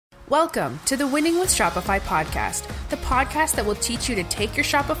Welcome to the Winning with Shopify podcast, the podcast that will teach you to take your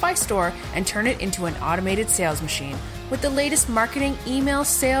Shopify store and turn it into an automated sales machine with the latest marketing, email,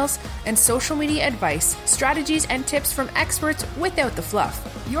 sales, and social media advice, strategies, and tips from experts without the fluff.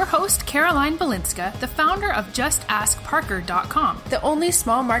 Your host, Caroline Balinska, the founder of JustAskParker.com, the only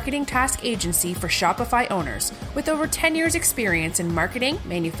small marketing task agency for Shopify owners. With over 10 years experience in marketing,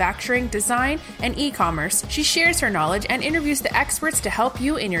 manufacturing, design, and e-commerce, she shares her knowledge and interviews the experts to help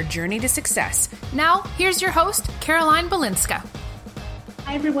you in your journey to success. Now, here's your host, Caroline Balinska.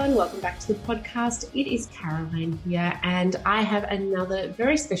 Hi everyone, welcome back to the podcast. It is Caroline here, and I have another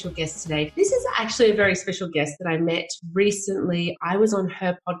very special guest today. This is actually a very special guest that I met recently. I was on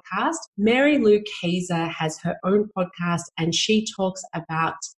her podcast. Mary Lou Kayser has her own podcast, and she talks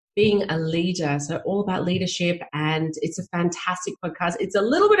about being a leader, so all about leadership, and it's a fantastic podcast. It's a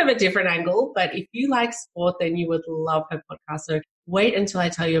little bit of a different angle, but if you like sport, then you would love her podcast. So wait until I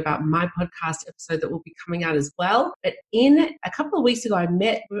tell you about my podcast episode that will be coming out as well. But a couple of weeks ago, I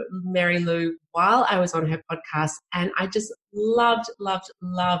met Mary Lou while I was on her podcast, and I just loved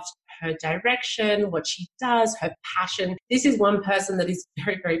her direction, what she does, her passion. This is one person that is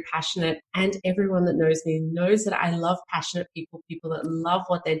very, very passionate, and everyone that knows me knows that I love passionate people, people that love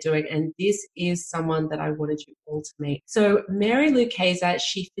what they're doing, and this is someone that I wanted you all to meet. So Mary Lou Kayser,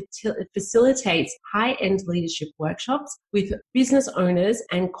 she facilitates high-end leadership workshops with business owners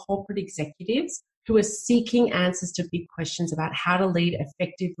and corporate executives who are seeking answers to big questions about how to lead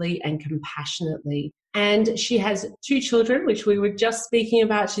effectively and compassionately. And she has 2 children, which we were just speaking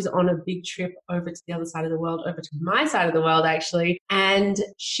about. She's on a big trip over to the other side of the world, over to my side of the world, actually. And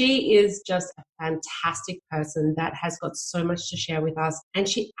she is just a fantastic person that has got so much to share with us. And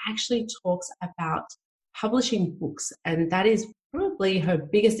she actually talks about publishing books, and that is probably her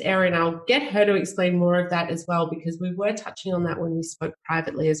biggest area, and I'll get her to explain more of that as well, because we were touching on that when we spoke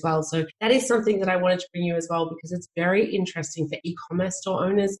privately as well. So that is something that I wanted to bring you as well, because it's very interesting for e-commerce store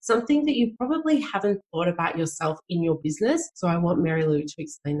owners, something that you probably haven't thought about yourself in your business. So I want Mary Lou to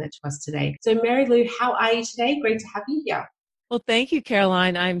explain that to us today. So Mary Lou, how are you today? Great to have you here. Well, thank you,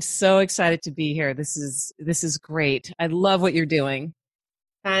 Caroline. I'm so excited to be here. This is great. I love what you're doing.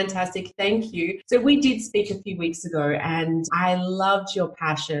 Fantastic. Thank you. So we did speak a few weeks ago, and I loved your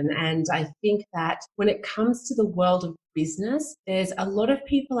passion. And I think that when it comes to the world of business, there's a lot of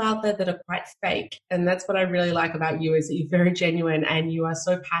people out there that are quite fake. And that's what I really like about you, is that you're very genuine and you are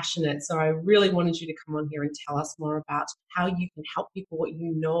so passionate. So I really wanted you to come on here and tell us more about how you can help people, what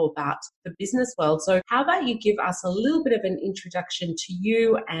you know about the business world. So how about you give us a little bit of an introduction to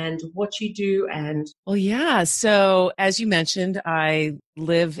you and what you do? And well, yeah. So as you mentioned, I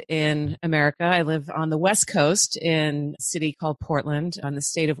live in America. I live on the West Coast in a city called Portland on the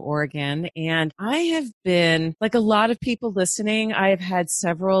state of Oregon. And I have been, like a lot of people listening, I have had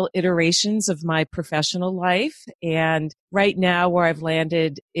several iterations of my professional life. And right now where I've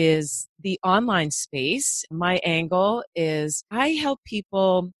landed is the online space. My angle is I help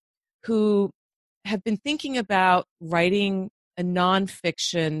people who have been thinking about writing a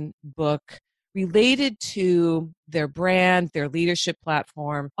nonfiction book related to their brand, their leadership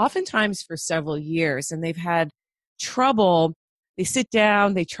platform, oftentimes for several years. And they've had trouble. They sit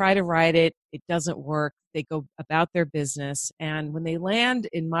down, they try to write it, it doesn't work. They go about their business. And when they land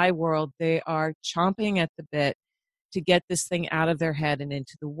in my world, they are chomping at the bit to get this thing out of their head and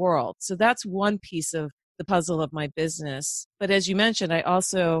into the world. So that's one piece of the puzzle of my business. But as you mentioned, I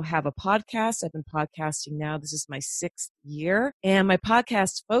also have a podcast. I've been podcasting now. This is my 6th year. And my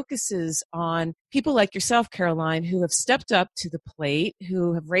podcast focuses on people like yourself, Caroline, who have stepped up to the plate,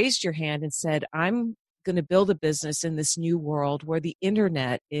 who have raised your hand and said, I'm going to build a business in this new world where the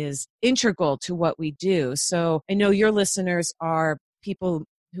internet is integral to what we do. So I know your listeners are people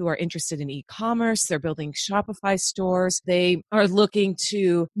who are interested in e-commerce. They're building Shopify stores. They are looking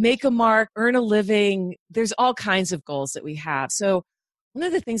to make a mark, earn a living. There's all kinds of goals that we have. So one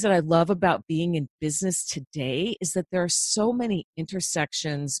of the things that I love about being in business today is that there are so many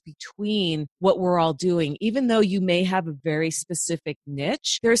intersections between what we're all doing. Even though you may have a very specific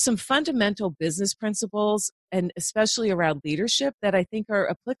niche, there are some fundamental business principles, and especially around leadership, that I think are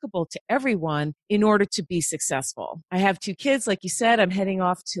applicable to everyone in order to be successful. I have 2 kids. Like you said, I'm heading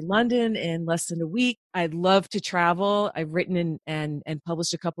off to London in less than a week. I'd love to travel. I've written and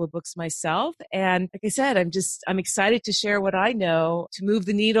published a couple of books myself. And like I said, I'm excited to share what I know to move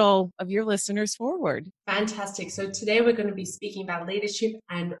the needle of your listeners forward. Fantastic. So today we're going to be speaking about leadership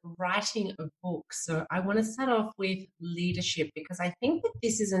and writing a book. So I want to start off with leadership, because I think that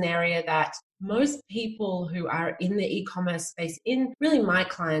this is an area that most people who are in the e-commerce space, in really my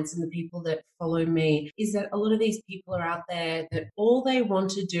clients and the people that follow me, is that a lot of these people are out there that all they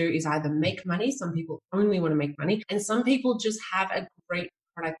want to do is either make money. Some people only want to make money, and some people just have a great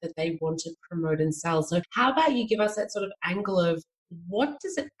product that they want to promote and sell. So how about you give us that sort of angle of what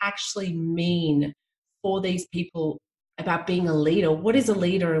does it actually mean for these people about being a leader? What is a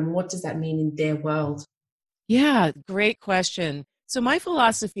leader and what does that mean in their world? Yeah, great question. So my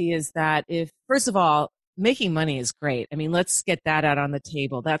philosophy is that first of all, making money is great. I mean, let's get that out on the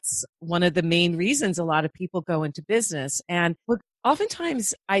table. That's one of the main reasons a lot of people go into business. And what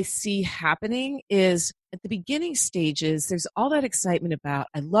oftentimes I see happening is at the beginning stages, there's all that excitement about,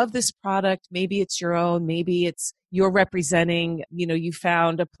 I love this product. Maybe it's your own. Maybe it's you're representing, you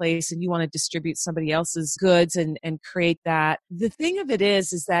found a place and you want to distribute somebody else's goods and create that. The thing of it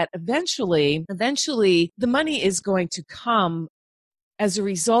is that eventually the money is going to come as a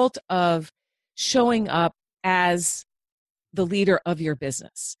result of showing up as the leader of your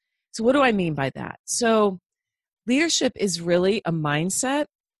business. So what do I mean by that? So leadership is really a mindset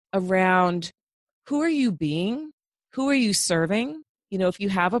around who are you being? Who are you serving? If you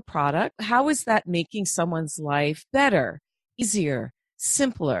have a product, how is that making someone's life better, easier,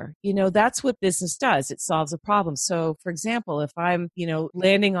 simpler? That's what business does. It solves a problem. So for example, if I'm,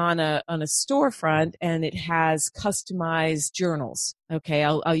 landing on a storefront and it has customized journals, okay,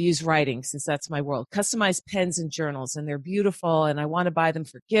 I'll use writing since that's my world, customized pens and journals, and they're beautiful and I want to buy them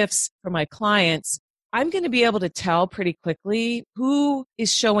for gifts for my clients. I'm going to be able to tell pretty quickly who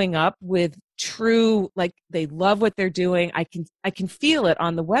is showing up with true, like they love what they're doing. I can feel it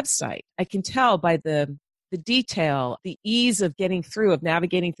on the website. I can tell by the detail, the ease of getting through, of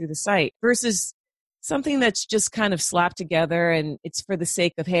navigating through the site versus something that's just kind of slapped together and it's for the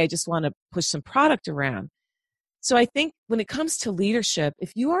sake of, hey, I just want to push some product around. So I think when it comes to leadership,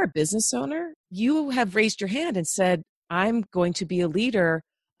 if you are a business owner, you have raised your hand and said, I'm going to be a leader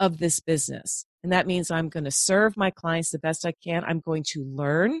of this business. And that means I'm going to serve my clients the best I can. I'm going to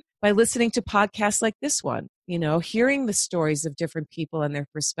learn by listening to podcasts like this one. Hearing the stories of different people and their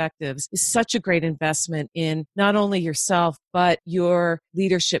perspectives is such a great investment in not only yourself, but your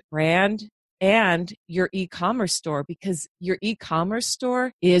leadership brand and your e-commerce store, because your e-commerce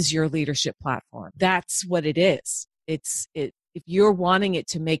store is your leadership platform. That's what it is. If you're wanting it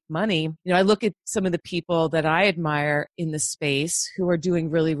to make money, I look at some of the people that I admire in the space who are doing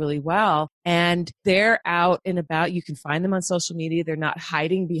really, really well, and they're out and about. You can find them on social media. They're not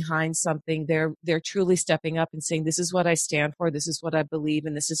hiding behind something. They're truly stepping up and saying, this is what I stand for. This is what I believe.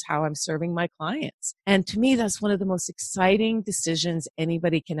 And this is how I'm serving my clients. And to me, that's one of the most exciting decisions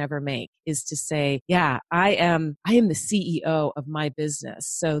anybody can ever make, is to say, yeah, I am the CEO of my business.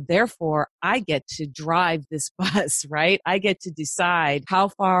 So therefore I get to drive this bus, right? I get to decide how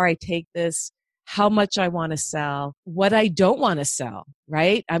far I take this, how much I want to sell, what I don't want to sell,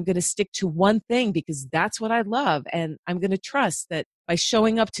 right? I'm going to stick to one thing because that's what I love. And I'm going to trust that by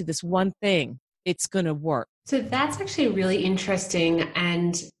showing up to this one thing, it's going to work. So that's actually really interesting.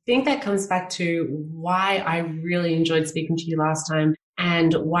 And I think that comes back to why I really enjoyed speaking to you last time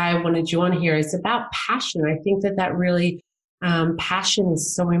and why I wanted you on here. It's about passion. I think that really passion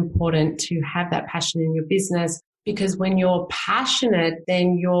is so important, to have that passion in your business, because when you're passionate,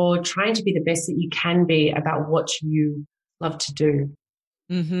 then you're trying to be the best that you can be about what you love to do.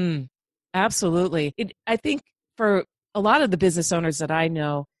 Mm-hmm. Absolutely. I think for a lot of the business owners that I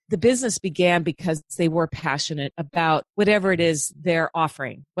know, the business began because they were passionate about whatever it is they're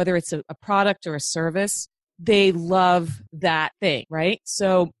offering, whether it's a product or a service. They love that thing, right?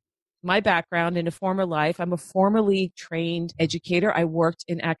 So my background in a former life, I'm a formerly trained educator. I worked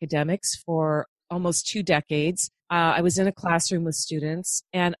in academics for almost 2 decades. I was in a classroom with students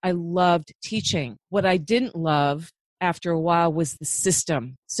and I loved teaching. What I didn't love after a while was the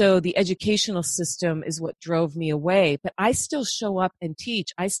system. So the educational system is what drove me away, but I still show up and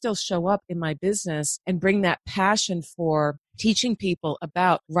teach. I still show up in my business and bring that passion for teaching people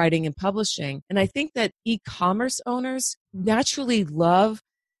about writing and publishing. And I think that e-commerce owners naturally love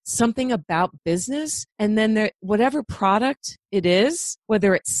something about business, and then whatever product it is,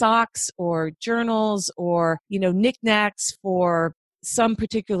 whether it's socks or journals or knickknacks for some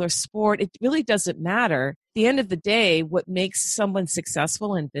particular sport, it really doesn't matter. At the end of the day, what makes someone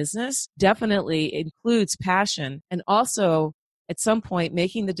successful in business definitely includes passion, and also at some point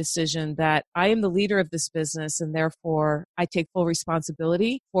making the decision that I am the leader of this business and therefore I take full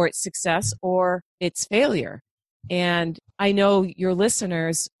responsibility for its success or its failure. And I know your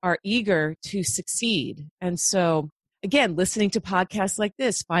listeners are eager to succeed. And so, again, listening to podcasts like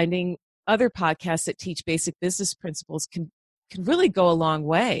this, finding other podcasts that teach basic business principles can really go a long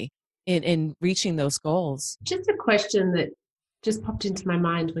way. in reaching those goals. Just a question that just popped into my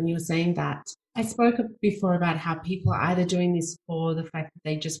mind when you were saying that. I spoke before about how people are either doing this for the fact that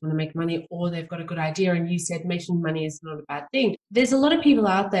they just want to make money or they've got a good idea. And you said making money is not a bad thing. There's a lot of people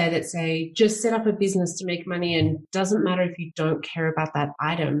out there that say, just set up a business to make money and doesn't matter if you don't care about that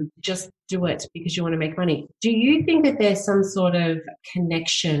item, just do it because you want to make money. Do you think that there's some sort of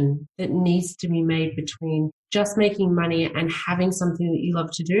connection that needs to be made between just making money and having something that you love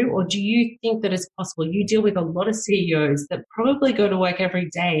to do? Or do you think that it's possible? You deal with a lot of CEOs that probably go to work every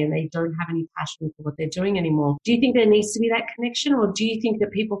day and they don't have any passion for what they're doing anymore. Do you think there needs to be that connection, or do you think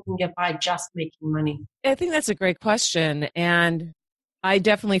that people can get by just making money? I think that's a great question. And I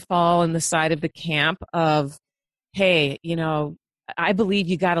definitely fall on the side of the camp of, hey, I believe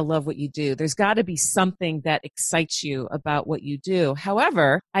you got to love what you do. There's got to be something that excites you about what you do.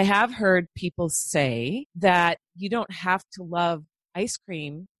 However, I have heard people say that you don't have to love ice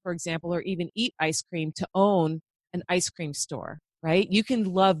cream, for example, or even eat ice cream to own an ice cream store, right? You can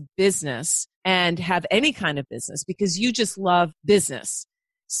love business and have any kind of business because you just love business.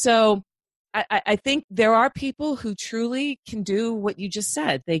 So I think there are people who truly can do what you just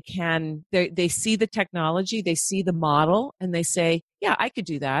said. They see the technology, they see the model, and they say, yeah, I could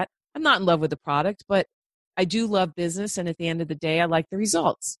do that. I'm not in love with the product, but I do love business. And at the end of the day, I like the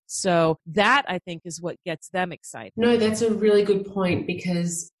results. So that, I think, is what gets them excited. No, that's a really good point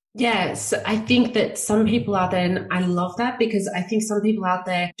because yes, I think that some people out there, and I love that because I think some people out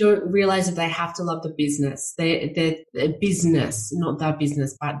there don't realize that they have to love the business. They're business, not their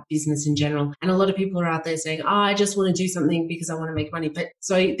business, but business in general. And a lot of people are out there saying, oh, I just want to do something because I want to make money. But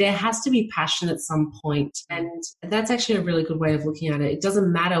so there has to be passion at some point. And that's actually a really good way of looking at it. It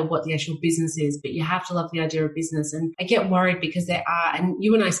doesn't matter what the actual business is, but you have to love the idea of business. And I get worried because there are, and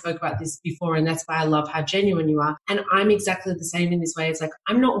you and I spoke about this before, and that's why I love how genuine you are. And I'm exactly the same in this way. It's like,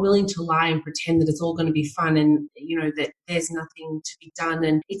 I'm not willing to lie and pretend that it's all going to be fun and, that there's nothing to be done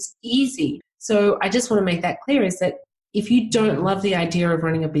and it's easy. So I just want to make that clear is that if you don't love the idea of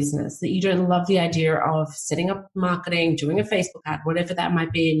running a business, that you don't love the idea of setting up marketing, doing a Facebook ad, whatever that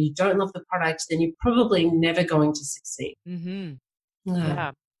might be, and you don't love the product, then you're probably never going to succeed. Mm-hmm.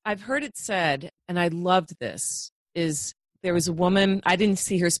 Yeah. I've heard it said, and I loved this, is there was a woman, I didn't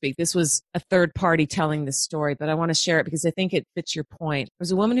see her speak. This was a third party telling this story, but I want to share it because I think it fits your point. There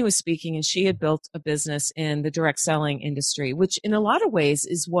was a woman who was speaking and she had built a business in the direct selling industry, which in a lot of ways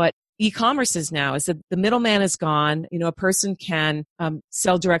is what e-commerce is now, is that the middleman is gone. A person can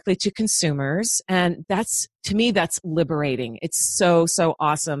sell directly to consumers. And to me, that's liberating. It's so, so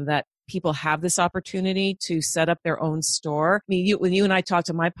awesome that people have this opportunity to set up their own store. I mean, when you and I talked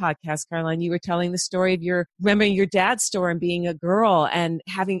on my podcast, Caroline, you were telling the story of remembering your dad's store and being a girl and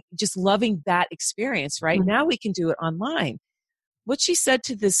just loving that experience, right? Mm-hmm. Now we can do it online. What she said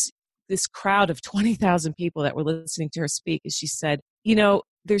to this crowd of 20,000 people that were listening to her speak is she said,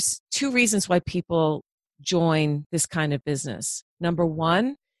 there's two reasons why people join this kind of business. Number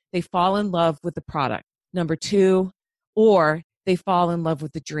one, they fall in love with the product. Number two, or they fall in love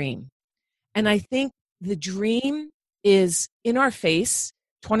with the dream. And I think the dream is in our face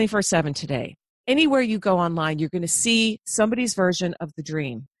 24/7 today. Anywhere you go online, you're going to see somebody's version of the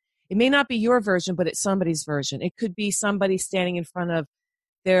dream. It may not be your version, but it's somebody's version. It could be somebody standing in front of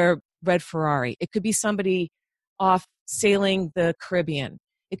their red Ferrari. It could be somebody off sailing the Caribbean.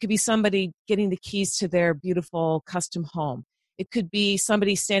 It could be somebody getting the keys to their beautiful custom home. It could be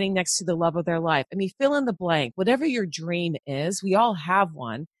somebody standing next to the love of their life. I mean, fill in the blank. Whatever your dream is, we all have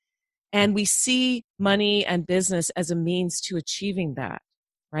one. And we see money and business as a means to achieving that,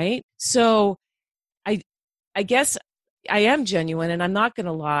 right? So I guess I am genuine, and I'm not going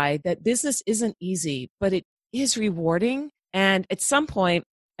to lie that business isn't easy, but it is rewarding. And at some point,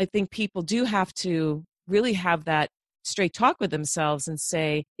 I think people do have to really have that straight talk with themselves and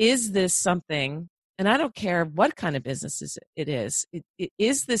say, is this something, and I don't care what kind of business it is,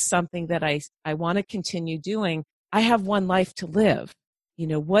 is this something that I want to continue doing? I have one life to live.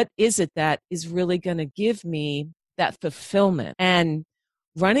 What is it that is really going to give me that fulfillment? And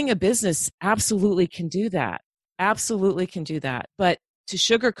running a business absolutely can do that. Absolutely can do that. But to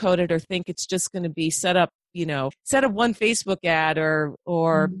sugarcoat it or think it's just going to be set up one Facebook ad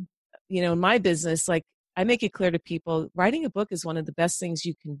or in my business, like I make it clear to people, writing a book is one of the best things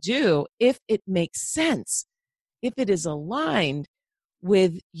you can do if it makes sense, if it is aligned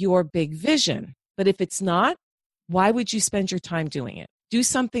with your big vision. But if it's not, why would you spend your time doing it? Do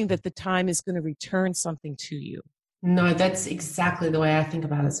something that the time is going to return something to you. No, that's exactly the way I think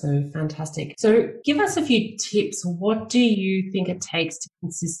about it. So fantastic. So give us a few tips. What do you think it takes to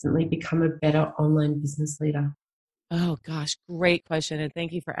consistently become a better online business leader? Oh gosh, great question. And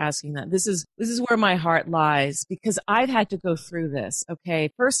thank you for asking that. This is where my heart lies because I've had to go through this.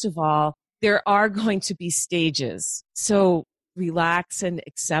 Okay. First of all, there are going to be stages. So relax and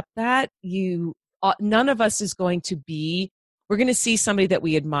accept that none of us is going to we're going to see somebody that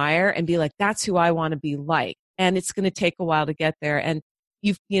we admire and be like, that's who I want to be like. And it's going to take a while to get there. And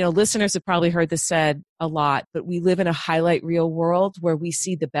listeners have probably heard this said a lot, but we live in a highlight reel world where we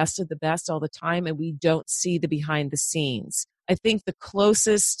see the best of the best all the time and we don't see the behind the scenes. I think the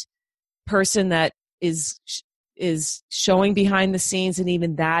closest person that is showing behind the scenes, and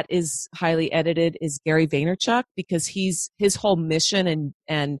even that is highly edited, is Gary Vaynerchuk, because his whole mission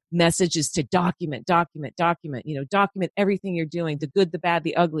and message is to document, document everything you're doing, the good, the bad,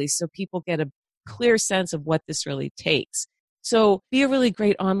 the ugly, so people get a clear sense of what this really takes. So be a really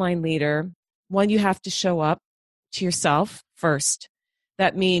great online leader. One, you have to show up to yourself first.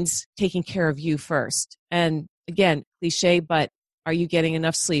 That means taking care of you first. And again, cliche, but are you getting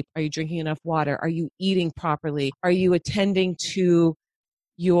enough sleep? Are you drinking enough water? Are you eating properly? Are you attending to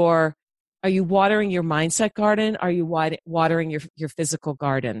are you watering your mindset garden? Are you watering your physical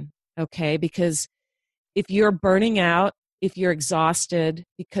garden? Okay. Because if you're burning out, if you're exhausted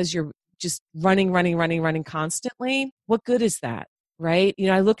because you're just running constantly, what good is that? Right?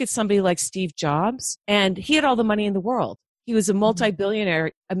 I look at somebody like Steve Jobs, and he had all the money in the world. He was a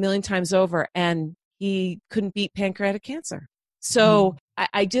multi-billionaire a million times over, and he couldn't beat pancreatic cancer. So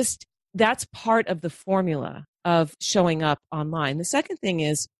that's part of the formula of showing up online. The second thing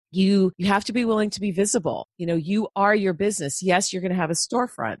is you have to be willing to be visible. You are your business. Yes, you're going to have a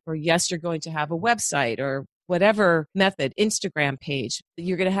storefront, or yes, you're going to have a website, or whatever method, Instagram page.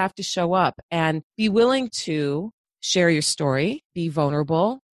 You're going to have to show up and be willing to share your story, be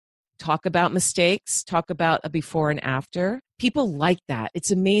vulnerable, talk about mistakes, talk about a before and after. People like that.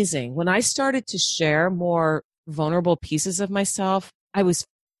 It's amazing. When I started to share more vulnerable pieces of myself, I was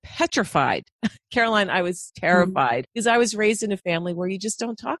petrified. Caroline, I was terrified because I was raised in a family where you just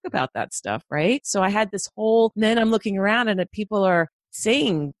don't talk about that stuff, right? So I had then I'm looking around and people are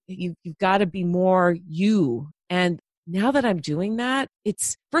saying you've got to be more you. And now that I'm doing that,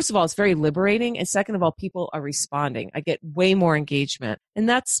 first of all, it's very liberating. And second of all, people are responding. I get way more engagement. And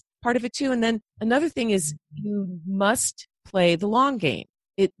that's part of it too. And then another thing is you must play the long game.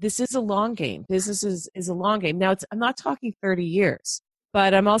 This is a long game. Business is a long game. Now I'm not talking 30 years,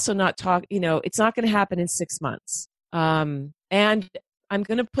 but I'm also not talking, it's not going to happen in 6 months. And I'm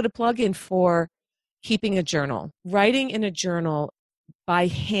going to put a plug in for keeping a journal. Writing in a journal by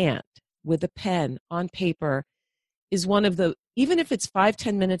hand with a pen on paper is one of even if it's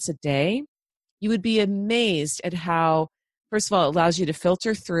 5-10 minutes a day, you would be amazed at how, first of all, it allows you to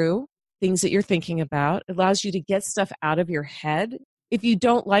filter through things that you're thinking about. It allows you to get stuff out of your head. If you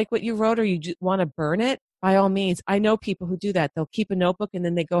don't like what you wrote or you want to burn it, by all means, I know people who do that. They'll keep a notebook and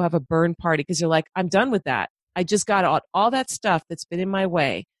then they go have a burn party because they're like, I'm done with that. I just got all that stuff that's been in my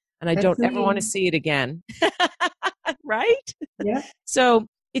way and I don't ever want to see it again. Right? Yeah. So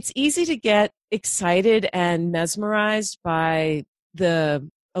it's easy to get excited and mesmerized by the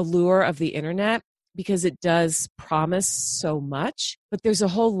allure of the internet because it does promise so much, but there's a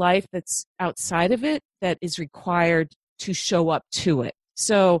whole life that's outside of it that is required to show up to it.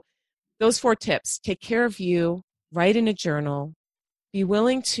 So those 4 tips: take care of you, write in a journal, be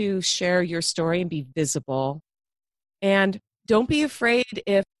willing to share your story and be visible, and don't be afraid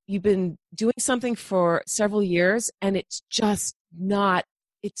if you've been doing something for several years and it's just not,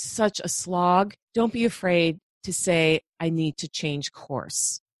 it's such a slog. Don't be afraid to say, I need to change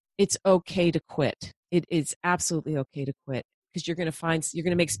course. It's okay to quit. It is absolutely okay to quit because you're going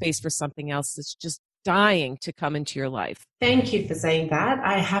to make space for something else that's just dying to come into your life. Thank you for saying that.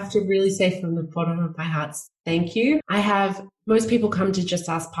 I have to really say from the bottom of my heart, thank you. Most people come to Just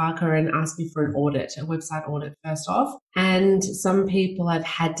Ask Parker and ask me for an audit, a website audit first off. And some people I've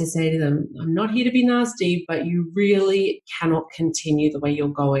had to say to them, I'm not here to be nasty, but you really cannot continue the way you're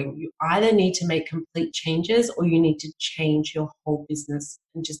going. You either need to make complete changes or you need to change your whole business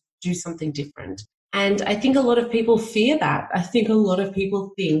and just do something different. And I think a lot of people fear that. I think a lot of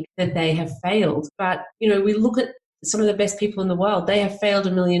people think that they have failed. But, we look at some of the best people in the world. They have failed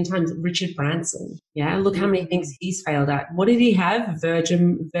a million times. Richard Branson. Yeah. Look how many things he's failed at. What did he have?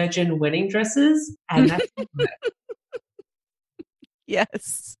 Virgin wedding dresses. And that's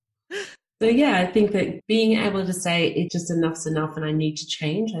Yes. So yeah, I think that being able to say it just enough's enough and I need to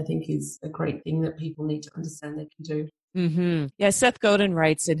change, I think is a great thing that people need to understand they can do. Mm-hmm. Yeah, Seth Godin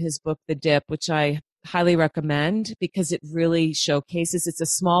writes in his book, The Dip, which I highly recommend because it really showcases. It's a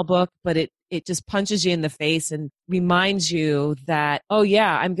small book, but it just punches you in the face and reminds you that, oh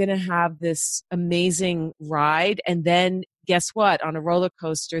yeah, I'm going to have this amazing ride. And then guess what? On a roller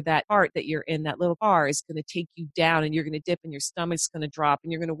coaster, that part that you're in, that little car is going to take you down and you're going to dip and your stomach's going to drop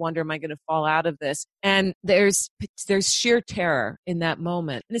and you're going to wonder, am I going to fall out of this? And there's sheer terror in that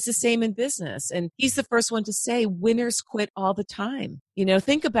moment. And it's the same in business. And he's the first one to say winners quit all the time.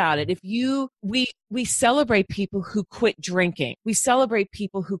 Think about it. We celebrate people who quit drinking. We celebrate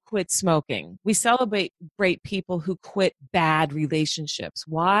people who quit smoking. We celebrate people who quit bad relationships.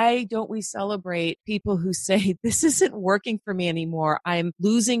 Why don't we celebrate people who say, this isn't working for me anymore. I'm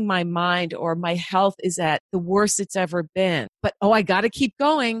losing my mind or my health is at the worst it's ever been. But, I got to keep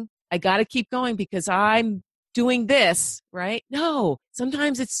going. I got to keep going because I'm doing this, right? No,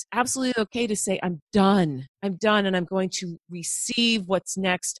 sometimes it's absolutely okay to say, I'm done and I'm going to receive what's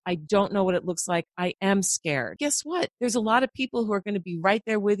next. I don't know what it looks like. I am scared. Guess what? There's a lot of people who are going to be right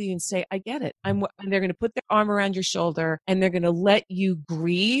there with you and say, I get it. And they're going to put their arm around your shoulder and they're going to let you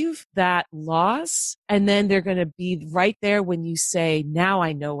grieve that loss. And then they're going to be right there when you say, now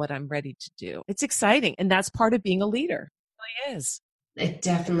I know what I'm ready to do. It's exciting. And that's part of being a leader. It really is. It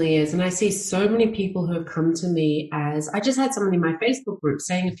definitely is. And I see so many people who have come to me as, I just had someone in my Facebook group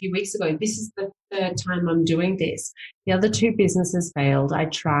saying a few weeks ago, this is the third time I'm doing this. The other two businesses failed. I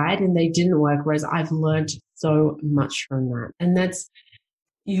tried and they didn't work, whereas I've learned so much from that. And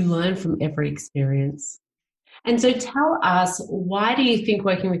you learn from every experience. And so tell us, why do you think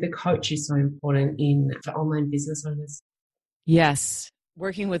working with a coach is so important for online business owners? Yes.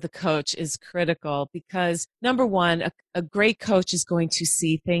 Working with a coach is critical because number one, a great coach is going to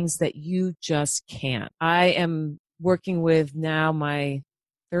see things that you just can't. I am working with now my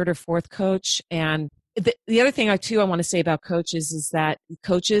third or fourth coach. And the other thing I want to say about coaches is that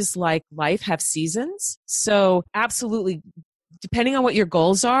coaches, like life, have seasons. So absolutely, depending on what your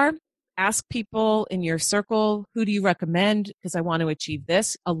goals are, ask people in your circle, who do you recommend? Because I want to achieve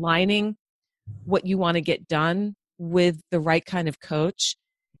this. Aligning what you want to get done with the right kind of coach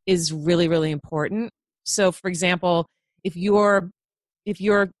is really, really important. So for example, if your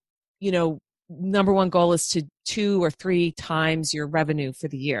number one goal is to 2 or 3 times your revenue for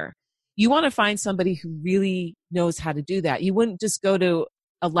the year, you want to find somebody who really knows how to do that. You wouldn't just go to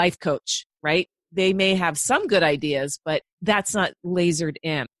a life coach, right? They may have some good ideas, but that's not lasered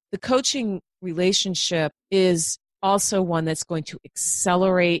in. The coaching relationship is also one that's going to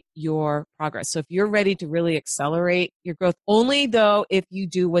accelerate your progress. So if you're ready to really accelerate your growth, only though if you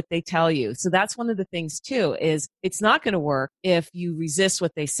do what they tell you. So that's one of the things too, is it's not going to work if you resist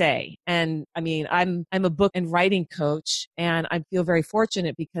what they say. And I mean, I'm a book and writing coach, and I feel very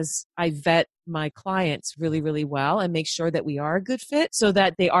fortunate because I vet my clients really, really well and make sure that we are a good fit so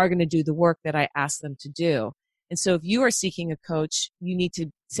that they are going to do the work that I ask them to do. And so if you are seeking a coach, you need to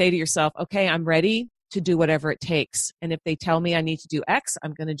say to yourself, okay, I'm ready to do whatever it takes. And if they tell me I need to do X,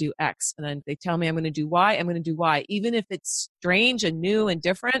 I'm going to do X. And then if they tell me I'm going to do Y, I'm going to do Y. Even if it's strange and new and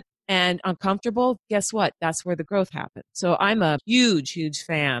different and uncomfortable, guess what? That's where the growth happens. So I'm a huge, huge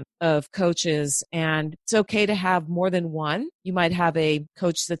fan of coaches, and it's okay to have more than one. You might have a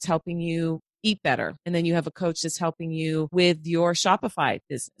coach that's helping you eat better. And then you have a coach that's helping you with your Shopify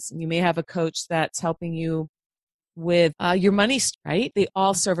business. And you may have a coach that's helping you with your money, right? They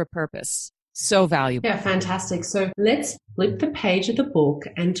all serve a purpose. So valuable. Yeah, fantastic. So let's flip the page of the book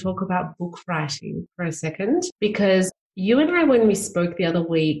and talk about book writing for a second, because you and I, when we spoke the other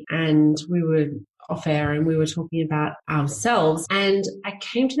week and we were off air and we were talking about ourselves, and I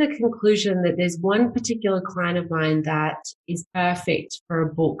came to the conclusion that there's one particular client of mine that is perfect for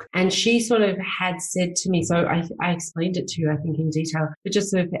a book. And she sort of had said to me, so I explained it to you, I think, in detail, but just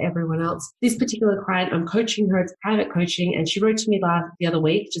so for everyone else, this particular client, I'm coaching her, it's private coaching. And she wrote to me the other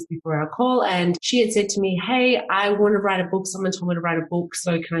week, just before our call. And she had said to me, hey, I want to write a book. Someone told me to write a book.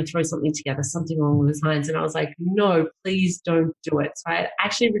 So can I throw something together, something along those lines? And I was like, no, please don't do it. So I had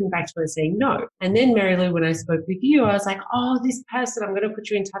actually written back to her saying no. And then Mary Lou, when I spoke with you, I was like, oh, this person, I'm going to put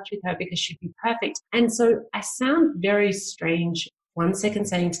you in touch with her because she'd be perfect. And so I sound very strange, 1 second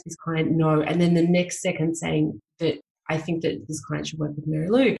saying to this client no, and then the next second saying that I think that this client should work with Mary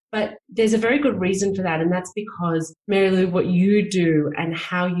Lou. But there's a very good reason for that. And that's because, Mary Lou, what you do and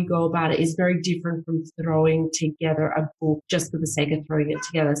how you go about it is very different from throwing together a book just for the sake of throwing it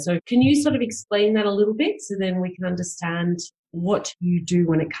together. So can you sort of explain that a little bit so then we can understand what you do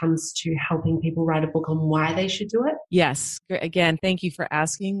when it comes to helping people write a book on why they should do it? Yes. Again, thank you for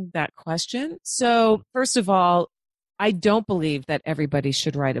asking that question. So first of all, I don't believe that everybody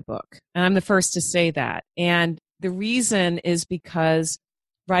should write a book. And I'm the first to say that. And the reason is because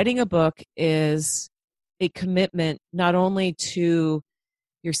writing a book is a commitment not only to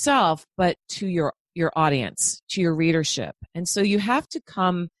yourself, but to your audience, to your readership. And so you have to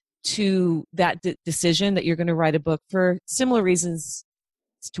come to that decision that you're going to write a book for similar reasons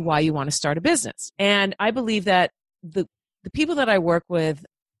as to why you want to start a business. And I believe that the people that I work with,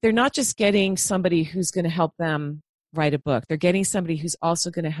 they're not just getting somebody who's going to help them write a book. They're getting somebody who's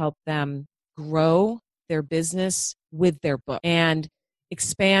also going to help them grow their business with their book and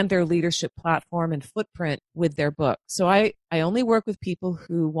expand their leadership platform and footprint with their book. So I only work with people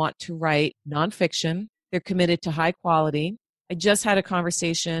who want to write nonfiction. They're committed to high quality. I just had a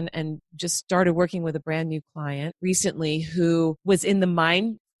conversation and just started working with a brand new client recently who was in the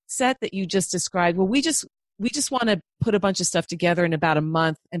mindset that you just described. Well, we just want to put a bunch of stuff together in about a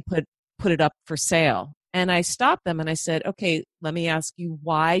month and put it up for sale. And I stopped them and I said, okay, let me ask you,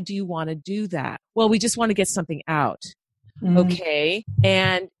 why do you want to do that? Well, we just want to get something out. Okay.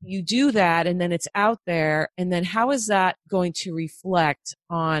 And you do that and then it's out there. And then how is that going to reflect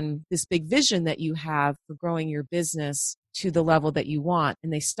on this big vision that you have for growing your business to the level that you want?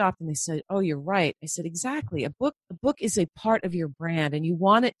 And they stopped and they said, oh, you're right. I said, exactly. A book is a part of your brand and you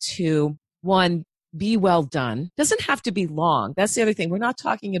want it to, one, be well done. Doesn't have to be long. That's the other thing. We're not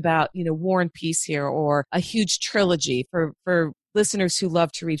talking about, War and Peace here or a huge trilogy for listeners who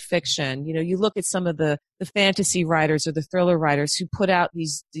love to read fiction. You look at some of the fantasy writers or the thriller writers who put out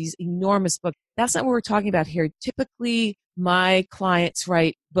these enormous books. That's not what we're talking about here. Typically, my clients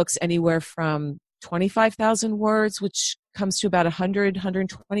write books anywhere from 25,000 words, which comes to about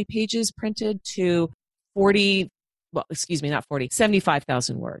 120 pages printed, to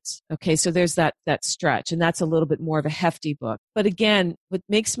 75,000 words. Okay, so there's that stretch, and that's a little bit more of a hefty book. But again, what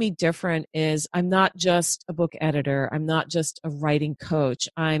makes me different is I'm not just a book editor. I'm not just a writing coach.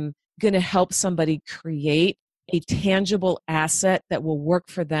 I'm going to help somebody create a tangible asset that will work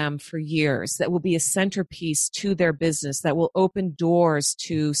for them for years, that will be a centerpiece to their business, that will open doors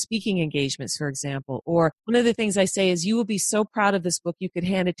to speaking engagements, for example. Or one of the things I say is you will be so proud of this book, you could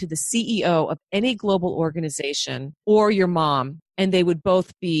hand it to the CEO of any global organization or your mom, and they would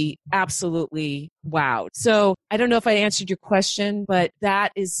both be absolutely wowed. So I don't know if I answered your question, but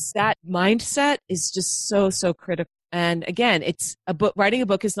that mindset is just so critical. And again, it's a book. Writing a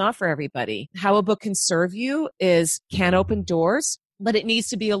book is not for everybody. How a book can serve you can open doors, but it needs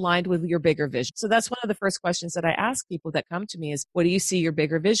to be aligned with your bigger vision. So that's one of the first questions that I ask people that come to me is, what do you see your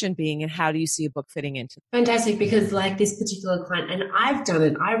bigger vision being, and how do you see a book fitting into it? Fantastic, because like this particular client, and I've done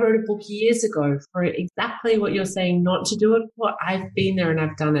it. I wrote a book years ago for exactly what you're saying, not to do it for. I've been there and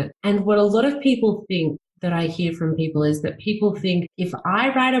I've done it. And what a lot of people think, that I hear from people, is that people think if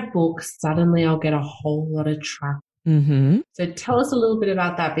I write a book, suddenly I'll get a whole lot of traffic. Mm-hmm. So tell us a little bit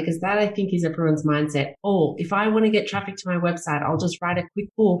about that, because that I think is everyone's mindset. Oh, if I want to get traffic to my website, I'll just write a quick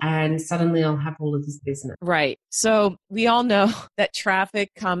book and suddenly I'll have all of this business. Right. So we all know that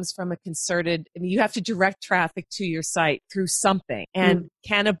traffic comes from you have to direct traffic to your site through something. And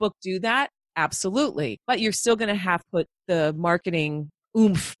can a book do that? Absolutely. But you're still going to have to put the marketing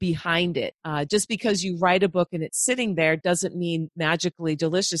oomph behind it. Just because you write a book and it's sitting there doesn't mean magically,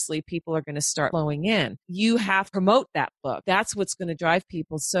 deliciously, people are going to start flowing in. You have to promote that book. That's what's going to drive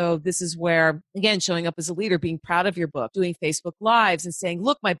people. So this is where, again, showing up as a leader, being proud of your book, doing Facebook Lives and saying,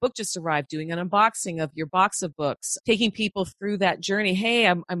 look, my book just arrived, doing an unboxing of your box of books, taking people through that journey. Hey,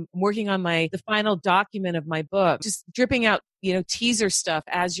 I'm working on the final document of my book, just dripping out, teaser stuff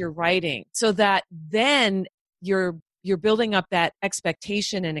as you're writing, so that then you're building up that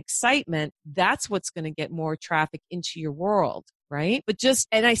expectation and excitement. That's what's going to get more traffic into your world, right?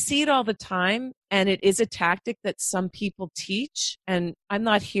 And I see it all the time, and it is a tactic that some people teach. And I'm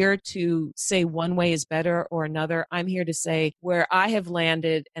not here to say one way is better or another. I'm here to say where I have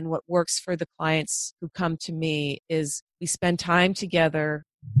landed and what works for the clients who come to me is we spend time together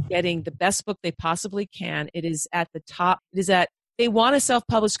getting the best book they possibly can. It is at the top. They want to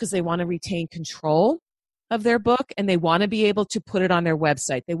self-publish because they want to retain control of their book, and they want to be able to put it on their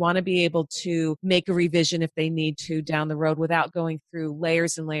website. They want to be able to make a revision if they need to down the road without going through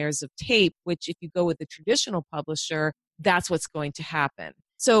layers and layers of tape, which if you go with the traditional publisher, that's what's going to happen.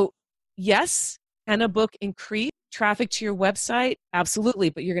 So yes, can a book increase traffic to your website? Absolutely,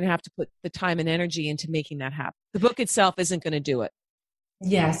 but you're going to have to put the time and energy into making that happen. The book itself isn't going to do it.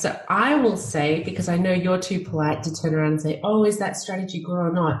 Yeah, so I will say, because I know you're too polite to turn around and say, oh, is that strategy good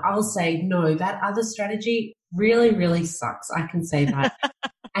or not? I'll say, no, that other strategy really, really sucks. I can say that.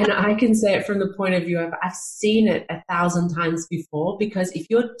 And I can say it from the point of view of I've seen it 1,000 times before, because if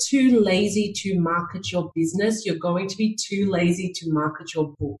you're too lazy to market your business, you're going to be too lazy to market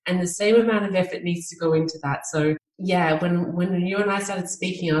your book. And the same amount of effort needs to go into that. So Yeah, when you and I started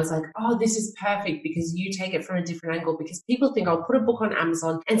speaking, I was like, oh, this is perfect because you take it from a different angle because people think I'll put a book on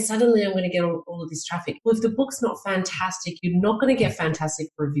Amazon and suddenly I'm going to get all of this traffic. Well, if the book's not fantastic, you're not going to get fantastic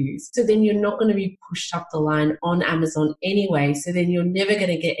reviews. So then you're not going to be pushed up the line on Amazon anyway. So then you're never going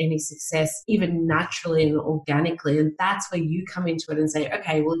to get any success, even naturally and organically. And that's where you come into it and say,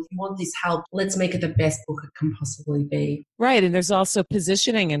 okay, well, if you want this help, let's make it the best book it can possibly be. Right. And there's also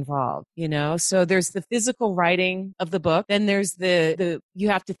positioning involved, so there's the physical writing of the book. Then there's you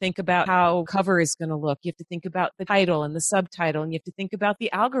have to think about how cover is going to look. You have to think about the title and the subtitle, and you have to think about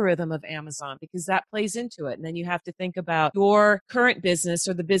the algorithm of Amazon because that plays into it. And then you have to think about your current business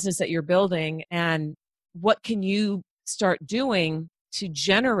or the business that you're building and what can you start doing to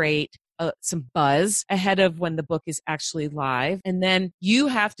generate some buzz ahead of when the book is actually live. And then you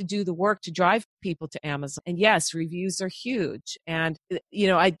have to do the work to drive people to Amazon. And yes, reviews are huge. And,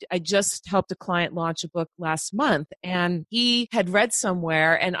 I just helped a client launch a book last month and he had read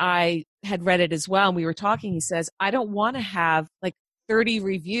somewhere and I had read it as well. And we were talking, he says, I don't want to have like 30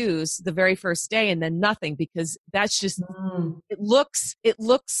 reviews the very first day and then nothing because that's just, it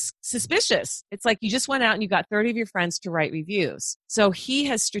looks suspicious. It's like you just went out and you got 30 of your friends to write reviews. So he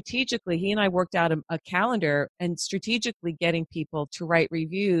and I worked out a calendar and strategically getting people to write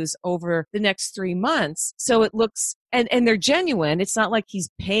reviews over the next 3 months. So it looks, and they're genuine. It's not like he's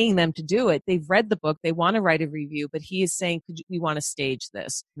paying them to do it. They've read the book. They want to write a review, but he is saying, we want to stage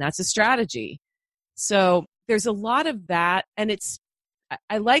this. And that's a strategy. So there's a lot of that. And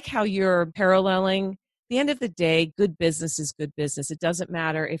I like how you're paralleling. At the end of the day, good business is good business. It doesn't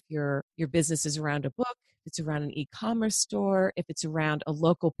matter if your business is around a book, if it's around an e-commerce store, if it's around a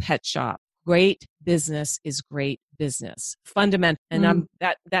local pet shop. Great business is great business. Fundamental. And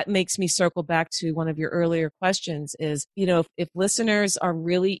that makes me circle back to one of your earlier questions is, if listeners are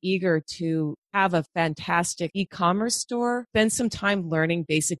really eager to have a fantastic e-commerce store, spend some time learning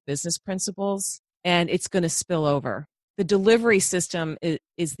basic business principles and it's going to spill over. The delivery system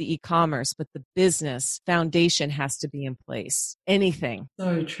is the e-commerce, but the business foundation has to be in place. Anything.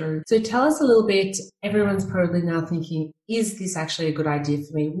 So true. So tell us a little bit, everyone's probably now thinking, is this actually a good idea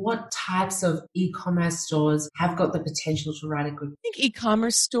for me? What types of e-commerce stores have got the potential to write a good book? I think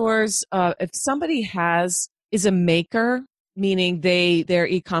e-commerce stores, if somebody is a maker, meaning their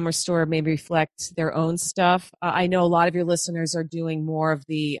e-commerce store may reflect their own stuff. I know a lot of your listeners are doing more of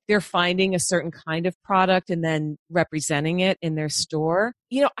they're finding a certain kind of product and then representing it in their store.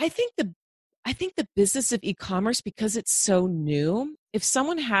 I think the business of e-commerce, because it's so new, if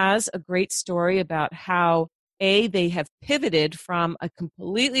someone has a great story about how they have pivoted from a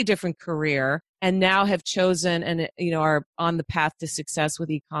completely different career and now have chosen and are on the path to success with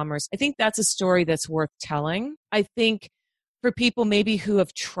e-commerce, I think that's a story that's worth telling. I think for people maybe who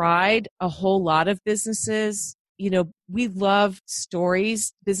have tried a whole lot of businesses, we love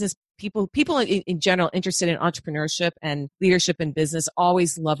stories. Business people in general interested in entrepreneurship and leadership in business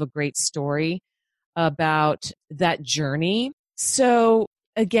always love a great story about that journey. So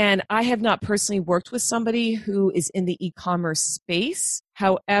again, I have not personally worked with somebody who is in the e-commerce space.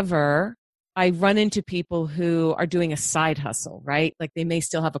 However, I run into people who are doing a side hustle, right? Like they may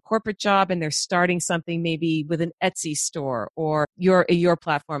still have a corporate job and they're starting something maybe with an Etsy store or your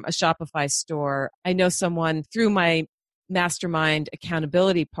platform, a Shopify store. I know someone through my mastermind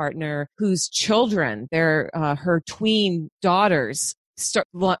accountability partner whose children, her tween daughters,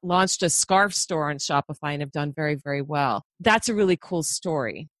 launched a scarf store on Shopify and have done very, very well. That's a really cool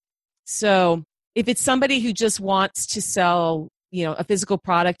story. So if it's somebody who just wants to sell a physical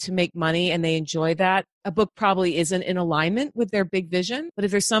product to make money and they enjoy that, a book probably isn't in alignment with their big vision. But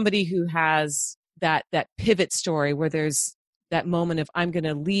if there's somebody who has that pivot story where there's that moment of I'm going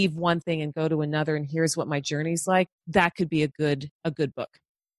to leave one thing and go to another and here's what my journey's like, that could be a good book.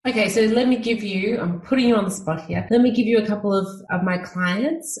 Okay, so I'm putting you on the spot here. Let me give you a couple of my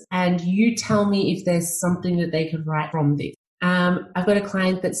clients and you tell me if there's something that they could write from this. I've got a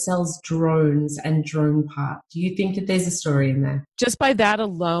client that sells drones and drone parts. Do you think that there's a story in there? Just by that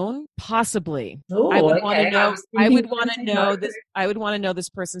alone, possibly. Ooh, I would okay. want to know. I would want to know this. I would want to know this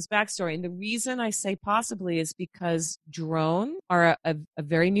person's backstory. And the reason I say possibly is because drone are a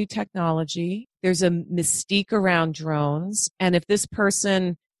very new technology. There's a mystique around drones, and if this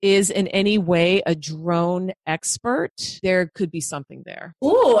person is in any way a drone expert, there could be something there.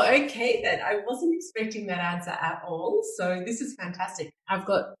 Oh, okay then. I wasn't expecting that answer at all. So this is fantastic. I've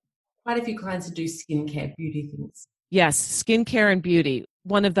got quite a few clients that do skincare, beauty things. Yes, skincare and beauty.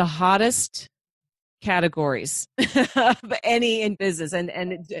 One of the hottest categories of any in business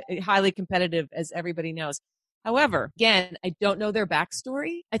and highly competitive, as everybody knows. However, again, I don't know their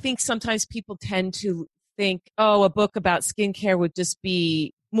backstory. I think sometimes people tend to think, oh, a book about skincare would just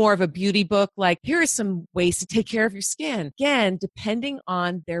be more of a beauty book. Like, here are some ways to take care of your skin. Again, depending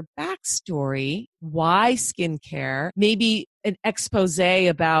on their backstory, why skincare, maybe an expose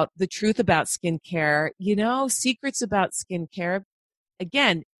about the truth about skincare, secrets about skincare.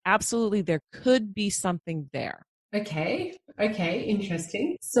 Again, absolutely, there could be something there. Okay,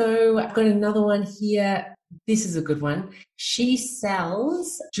 interesting. So I've got another one here. This is a good one. She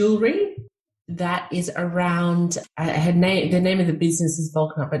sells jewelry that is around her name. The name of the business is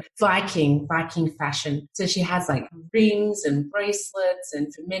Vulcan, but Viking fashion. So she has like rings and bracelets, and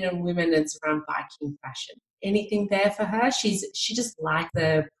for men and women, it's around Viking fashion. Anything there for her? She just liked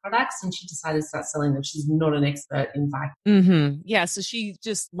the products and she decided to start selling them. She's not an expert in Viking. Mm-hmm. Yeah, so she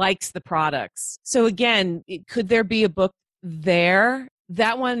just likes the products. So again, could there be a book there?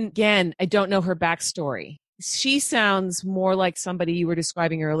 That one, again, I don't know her backstory. She sounds more like somebody you were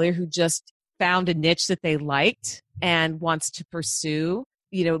describing earlier who just found a niche that they liked and wants to pursue.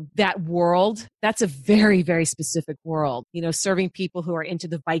 That world, that's a very, very specific world, serving people who are into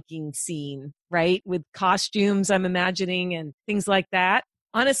the Viking scene, right? With costumes, I'm imagining, and things like that.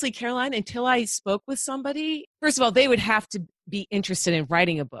 Honestly, Caroline, until I spoke with somebody, first of all, they would have to be interested in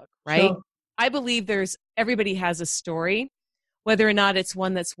writing a book, right? Sure. I believe everybody has a story. Whether or not it's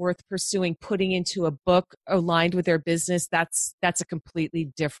one that's worth pursuing, putting into a book aligned with their business, that's a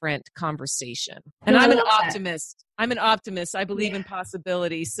completely different conversation. And I'm an optimist. I'm an optimist. I believe in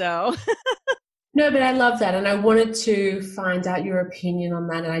possibility. So. No, but I love that. And I wanted to find out your opinion on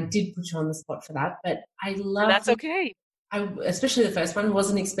that. And I did put you on the spot for that. But I love That's okay. Especially the first one,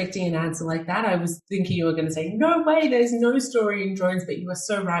 wasn't expecting an answer like that. I was thinking you were going to say, no way, there's no story in drones, but you were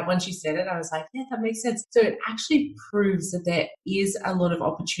so right. Once you said it, I was like, yeah, that makes sense. So it actually proves that there is a lot of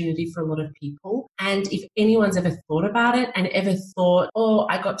opportunity for a lot of people. And if anyone's ever thought about it and ever thought, oh,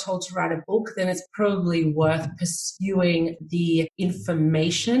 I got told to write a book, then it's probably worth pursuing the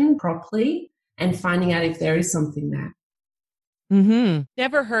information properly and finding out if there is something there. Mm-hmm.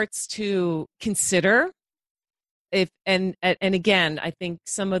 Never hurts to consider. And again, I think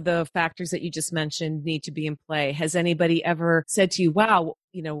some of the factors that you just mentioned need to be in play. Has anybody ever said to you, wow,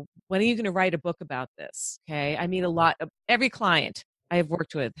 when are you going to write a book about this? Okay. I mean, every client I have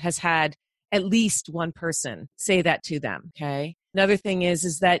worked with has had at least one person say that to them. Okay. Another thing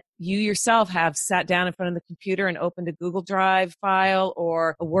is that you yourself have sat down in front of the computer and opened a Google Drive file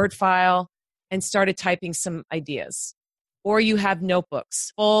or a Word file and started typing some ideas. Or you have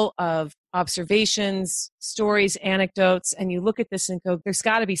notebooks full of observations, stories, anecdotes, and you look at this and go, there's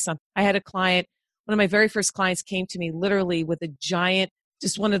got to be something. I had a client, one of my very first clients came to me literally with a giant,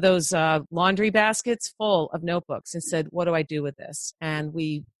 just one of those laundry baskets full of notebooks and said, what do I do with this? And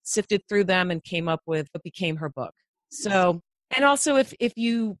we sifted through them and came up with what became her book. So, and also if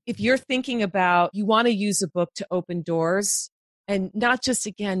you're thinking about, you want to use a book to open doors, and not just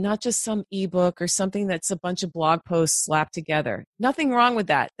some ebook or something that's a bunch of blog posts slapped together. Nothing wrong with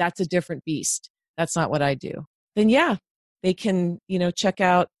that. That's a different beast. That's not what I do. Then yeah, they can,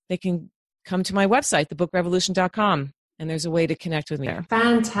 they can come to my website, thebookrevolution.com, and there's a way to connect with me there.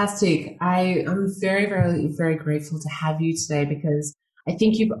 Fantastic. I'm very, very, very grateful to have you today because I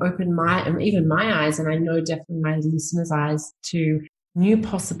think you've opened even my eyes, and I know definitely my listeners' eyes to new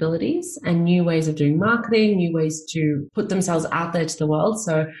possibilities and new ways of doing marketing, new ways to put themselves out there to the world.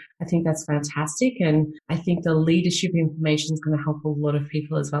 So I think that's fantastic. And I think the leadership information is going to help a lot of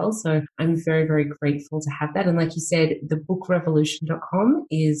people as well. So I'm very, very grateful to have that. And like you said, thebookrevolution.com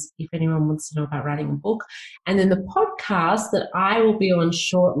is if anyone wants to know about writing a book. And then the podcast that I will be on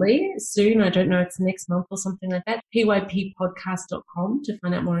soon, I don't know, it's next month or something like that, pyppodcast.com to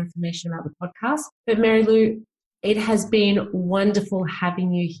find out more information about the podcast. But Mary Lou, it has been wonderful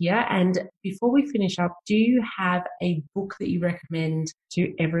having you here. And before we finish up, do you have a book that you recommend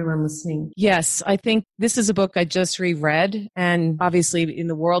to everyone listening? Yes, I think this is a book I just reread. And obviously in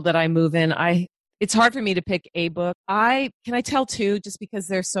the world that I move in, it's hard for me to pick a book. Can I tell two just because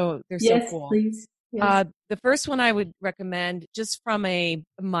they're so cool? Please. Yes. The first one I would recommend just from a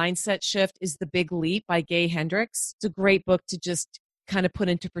mindset shift is The Big Leap by Gay Hendricks. It's a great book to just kind of put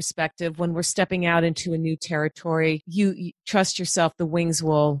into perspective when we're stepping out into a new territory. You trust yourself, your wings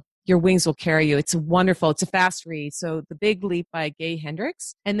will carry you. It's a fast read. So The Big Leap by Gay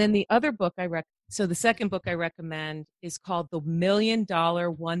Hendricks. And then the other book the second book I recommend is called The $1 Million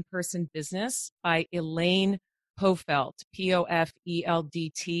One Person Business by Elaine Pofelt,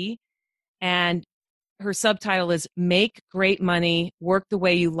 Pofelt. And her subtitle is Make Great Money, Work the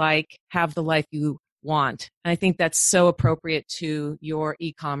Way You Like, Have the Life You want. And I think that's so appropriate to your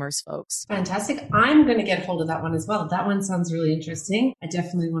e-commerce folks. Fantastic. I'm going to get hold of that one as well. That one sounds really interesting. I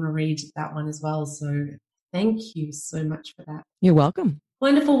definitely want to read that one as well. So thank you so much for that. You're welcome.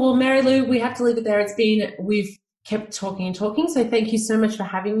 Wonderful. Well, Mary Lou, we have to leave it there. We've kept talking and talking. So thank you so much for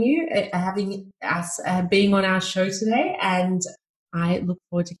having us, being on our show today. And I look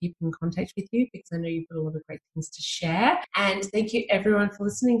forward to keeping in contact with you because I know you've got a lot of great things to share. And thank you everyone for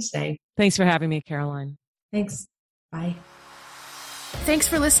listening today. Thanks for having me, Caroline. Thanks. Bye. Thanks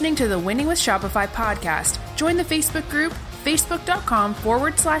for listening to the Winning with Shopify podcast. Join the Facebook group,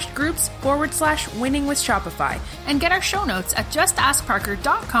 facebook.com/groups/winning with Shopify. And get our show notes at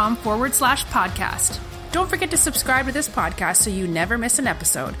justaskparker.com/podcast. Don't forget to subscribe to this podcast so you never miss an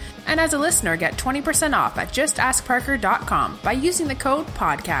episode. And as a listener, get 20% off at justaskparker.com by using the code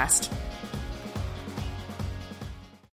PODCAST.